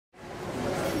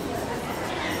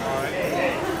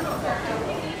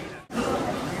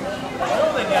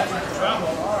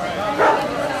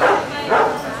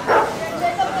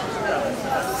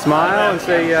Smile and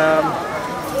say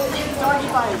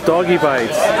doggy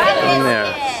bites in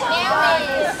there.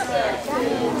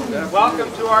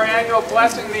 Welcome to our annual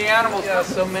Blessing the Animals.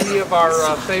 So many of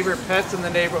our favorite pets in the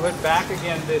neighborhood back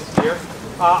again this year.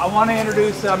 I want to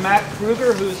introduce Matt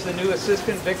Kruger, who's the new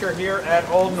assistant vicar here at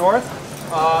Old North.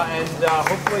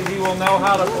 Hopefully he will know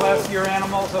how to bless your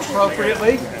animals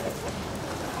appropriately.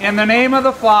 In the name of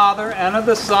the Father, and of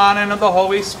the Son, and of the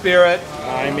Holy Spirit.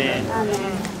 Amen.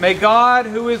 May God,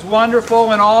 who is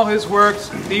wonderful in all his works,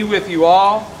 be with you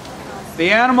all. The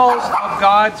animals of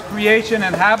God's creation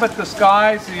inhabit the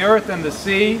skies, the earth, and the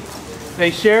sea.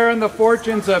 They share in the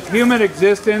fortunes of human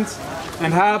existence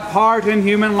and have part in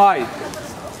human life.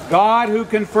 God, who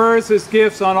confers his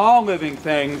gifts on all living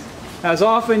things, has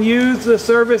often used the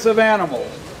service of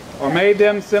animals, or made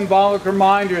them symbolic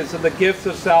reminders of the gifts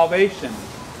of salvation.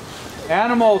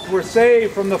 Animals were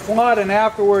saved from the flood and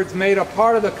afterwards made a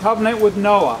part of the covenant with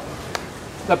Noah.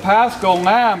 The Paschal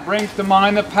lamb brings to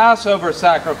mind the Passover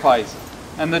sacrifice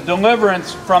and the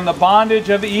deliverance from the bondage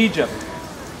of Egypt.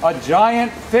 A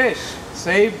giant fish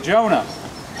saved Jonah.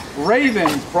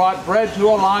 Ravens brought bread to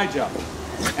Elijah.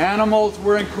 Animals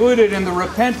were included in the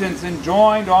repentance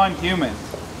enjoined on humans.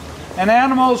 And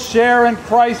animals share in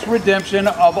Christ's redemption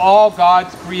of all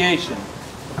God's creation.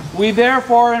 We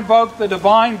therefore invoke the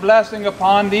divine blessing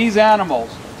upon these animals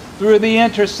through the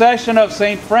intercession of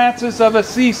Saint Francis of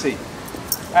Assisi.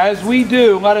 As we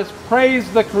do, let us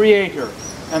praise the Creator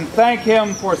and thank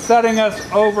him for setting us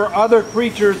over other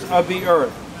creatures of the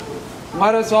earth.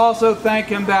 Let us also thank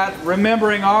him that,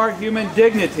 remembering our human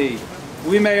dignity,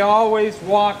 we may always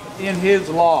walk in his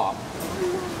law.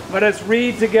 Let us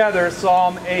read together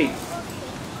Psalm 8.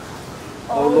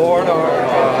 O Lord our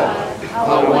God,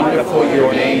 how wonderful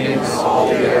your name is in all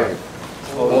the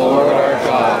earth. O Lord our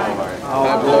God,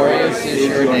 how glorious is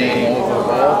your name over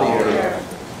all the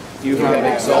earth. You have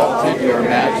exalted your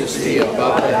majesty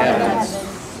above the heavens.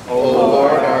 O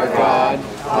Lord our God,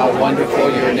 how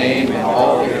wonderful your name in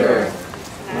all the earth.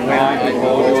 When I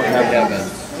behold your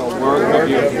heavens, the work of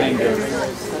your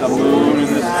fingers, the moon and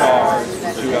the stars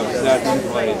which you have set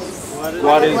in place.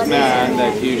 What is man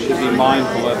that you should be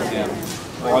mindful of him,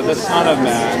 or the Son of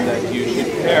Man that you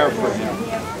should care for him?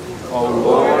 O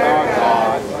Lord our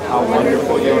God, how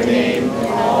wonderful your name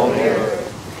in all the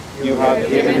earth. You have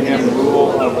given him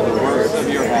rule over the works of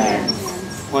your hands,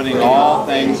 putting all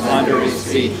things under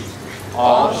his feet,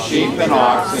 all sheep and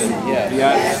oxen,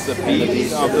 yes, the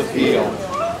beasts of the field.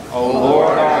 O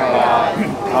Lord our God,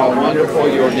 how wonderful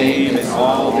your name in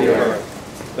all the earth.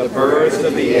 The birds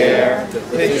of the air, the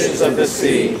fishes of the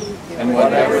sea, and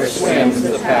whatever swims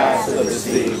the paths of the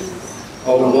sea.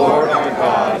 O Lord our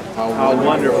God, how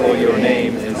wonderful your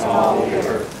name is in all the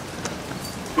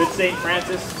earth. Good Saint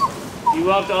Francis, you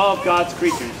loved all of God's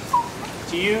creatures.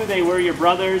 To you they were your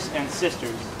brothers and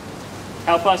sisters.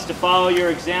 Help us to follow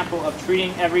your example of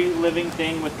treating every living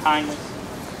thing with kindness.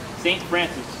 Saint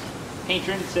Francis,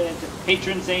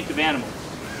 patron saint of animals,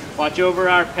 watch over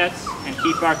our pets and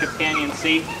keep our companions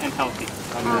safe and healthy.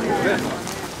 Amen.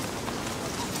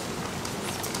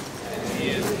 He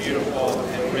is beautiful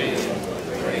and radiant with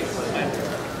the great splendor.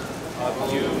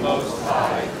 Of you, Most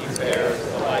High, he bears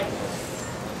the likeness.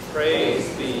 Praise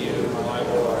be you, my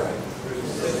Lord, through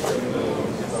sister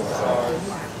moons and the stars.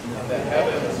 In the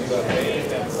heavens you have made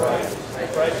them bright,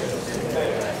 precious and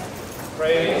fair.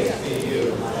 Praise be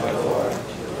you, my Lord,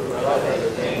 through brother the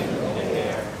wind in the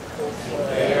air.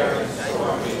 Fair and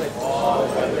stormy, all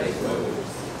weathers move,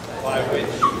 by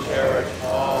which you cherish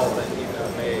all that you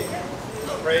have made.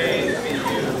 Praise be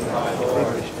you, my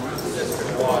Lord, through sister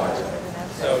water,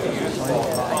 so useful,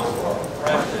 humble,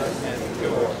 precious, and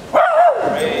pure.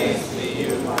 Praise be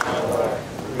you, my Lord,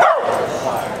 through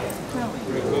fire,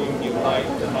 through whom you light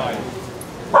the night.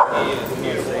 He is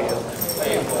beautiful and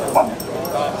faithful,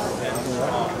 robust and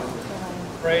strong.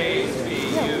 Praise be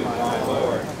you, my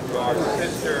Lord, through our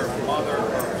sister Mother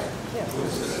Earth, who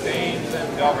sustains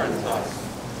and governs us,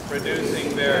 producing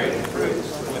varied fruits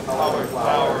with colored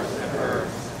flowers and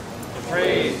herbs.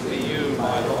 Praise be you,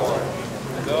 my Lord,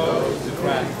 and those who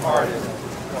grant pardon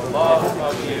for love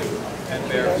of you and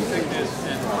bear sickness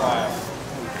and trial.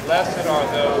 Blessed are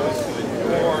those who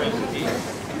endure in peace.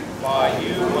 By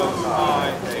you, Most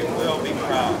High, they will be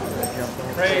crowned.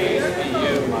 Praise be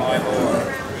you, my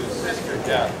Lord, through Sister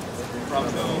Death, from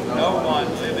whom no one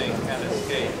living can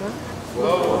escape.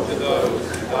 Woe to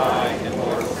those who die in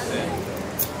mortal sin.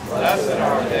 Blessed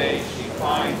are they she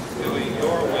finds doing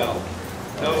your will.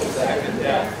 No second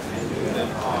death can do them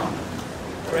harm.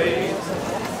 Praise.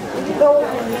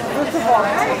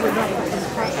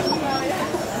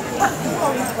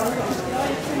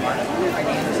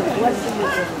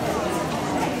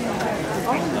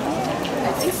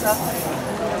 I've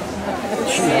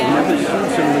never seen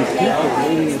so many people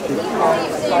waiting at the...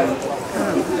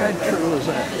 What kind of turtle is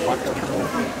that? Bucket turtle.